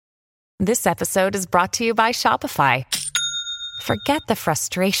This episode is brought to you by Shopify. Forget the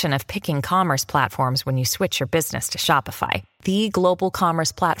frustration of picking commerce platforms when you switch your business to Shopify, the global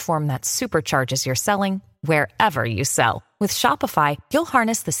commerce platform that supercharges your selling wherever you sell. With Shopify, you'll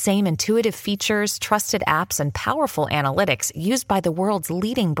harness the same intuitive features, trusted apps, and powerful analytics used by the world's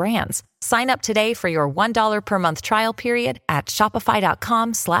leading brands. Sign up today for your $1 per month trial period at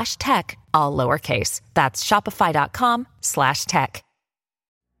shopify.com/tech, all lowercase. That's shopify.com/tech.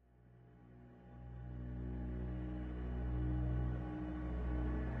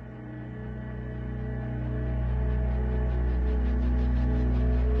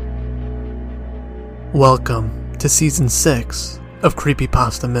 Welcome to Season 6 of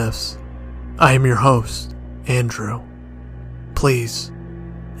Creepypasta Myths. I am your host, Andrew. Please,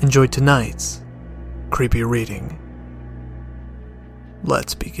 enjoy tonight's creepy reading.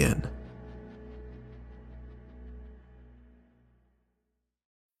 Let's begin.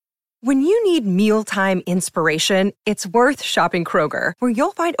 When you need mealtime inspiration, it's worth shopping Kroger, where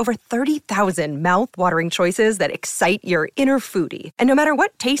you'll find over 30,000 mouth-watering choices that excite your inner foodie. And no matter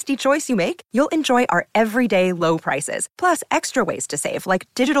what tasty choice you make, you'll enjoy our everyday low prices, plus extra ways to save, like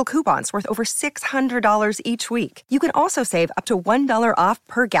digital coupons worth over $600 each week. You can also save up to $1 off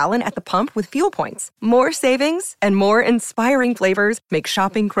per gallon at the pump with fuel points. More savings and more inspiring flavors make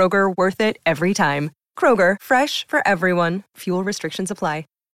shopping Kroger worth it every time. Kroger, fresh for everyone. Fuel restrictions apply.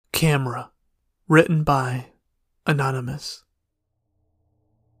 Camera, written by Anonymous.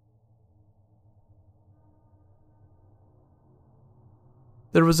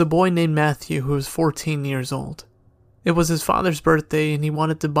 There was a boy named Matthew who was 14 years old. It was his father's birthday and he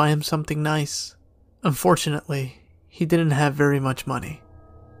wanted to buy him something nice. Unfortunately, he didn't have very much money,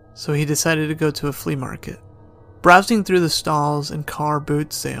 so he decided to go to a flea market. Browsing through the stalls and car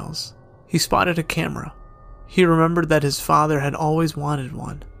boot sales, he spotted a camera. He remembered that his father had always wanted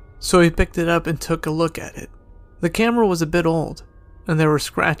one, so he picked it up and took a look at it. The camera was a bit old, and there were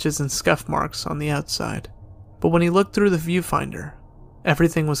scratches and scuff marks on the outside. But when he looked through the viewfinder,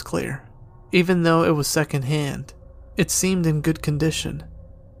 everything was clear. Even though it was second-hand, it seemed in good condition.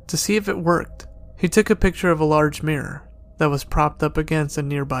 To see if it worked, he took a picture of a large mirror that was propped up against a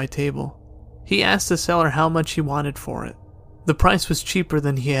nearby table. He asked the seller how much he wanted for it. The price was cheaper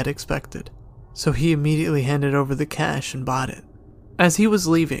than he had expected, so he immediately handed over the cash and bought it. As he was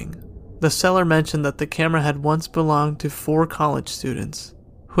leaving, the seller mentioned that the camera had once belonged to 4 college students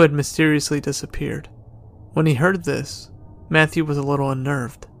who had mysteriously disappeared. When he heard this, Matthew was a little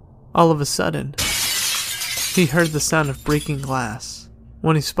unnerved. All of a sudden, he heard the sound of breaking glass.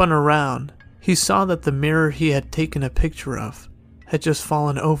 When he spun around, he saw that the mirror he had taken a picture of had just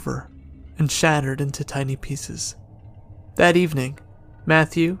fallen over and shattered into tiny pieces. That evening,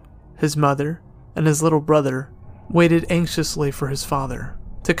 Matthew, his mother, and his little brother waited anxiously for his father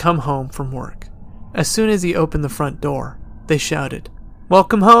to come home from work. As soon as he opened the front door, they shouted,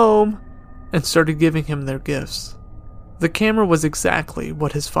 "Welcome home!" and started giving him their gifts. The camera was exactly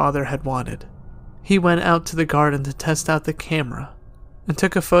what his father had wanted. He went out to the garden to test out the camera and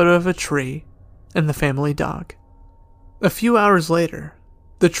took a photo of a tree and the family dog. A few hours later,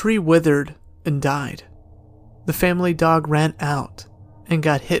 the tree withered and died. The family dog ran out and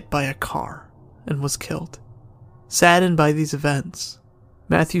got hit by a car and was killed. Saddened by these events,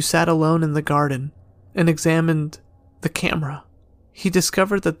 Matthew sat alone in the garden and examined the camera. He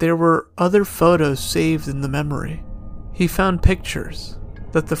discovered that there were other photos saved in the memory. He found pictures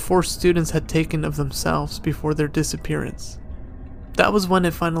that the 4 students had taken of themselves before their disappearance. That was when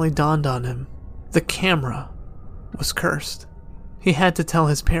it finally dawned on him. The camera was cursed. He had to tell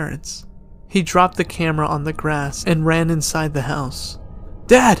his parents. He dropped the camera on the grass and ran inside the house.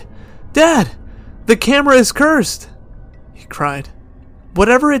 "Dad! Dad! The camera is cursed!" he cried.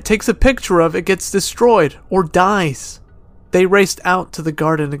 "Whatever it takes a picture of, it gets destroyed or dies." They raced out to the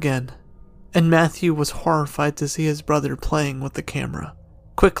garden again, and Matthew was horrified to see his brother playing with the camera.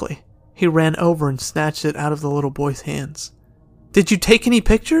 Quickly, he ran over and snatched it out of the little boy's hands. "Did you take any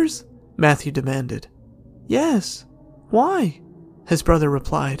pictures?" Matthew demanded. "Yes. Why?" his brother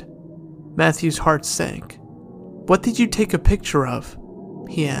replied. Matthew's heart sank. "What did you take a picture of?"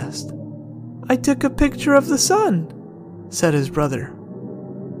 he asked. "I took a picture of the sun," said his brother.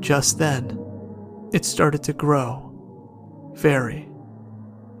 Just then, it started to grow very,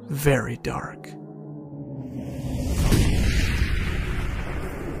 very dark.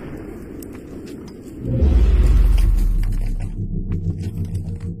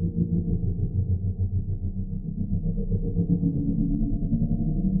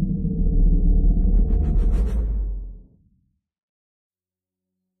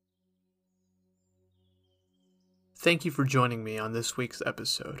 Thank you for joining me on this week's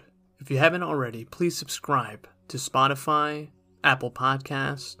episode. If you haven't already, please subscribe to Spotify, Apple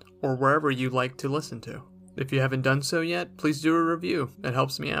Podcast, or wherever you like to listen to. If you haven't done so yet, please do a review. It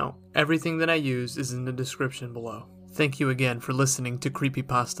helps me out. Everything that I use is in the description below. Thank you again for listening to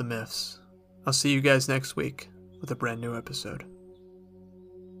Creepypasta Myths. I'll see you guys next week with a brand new episode.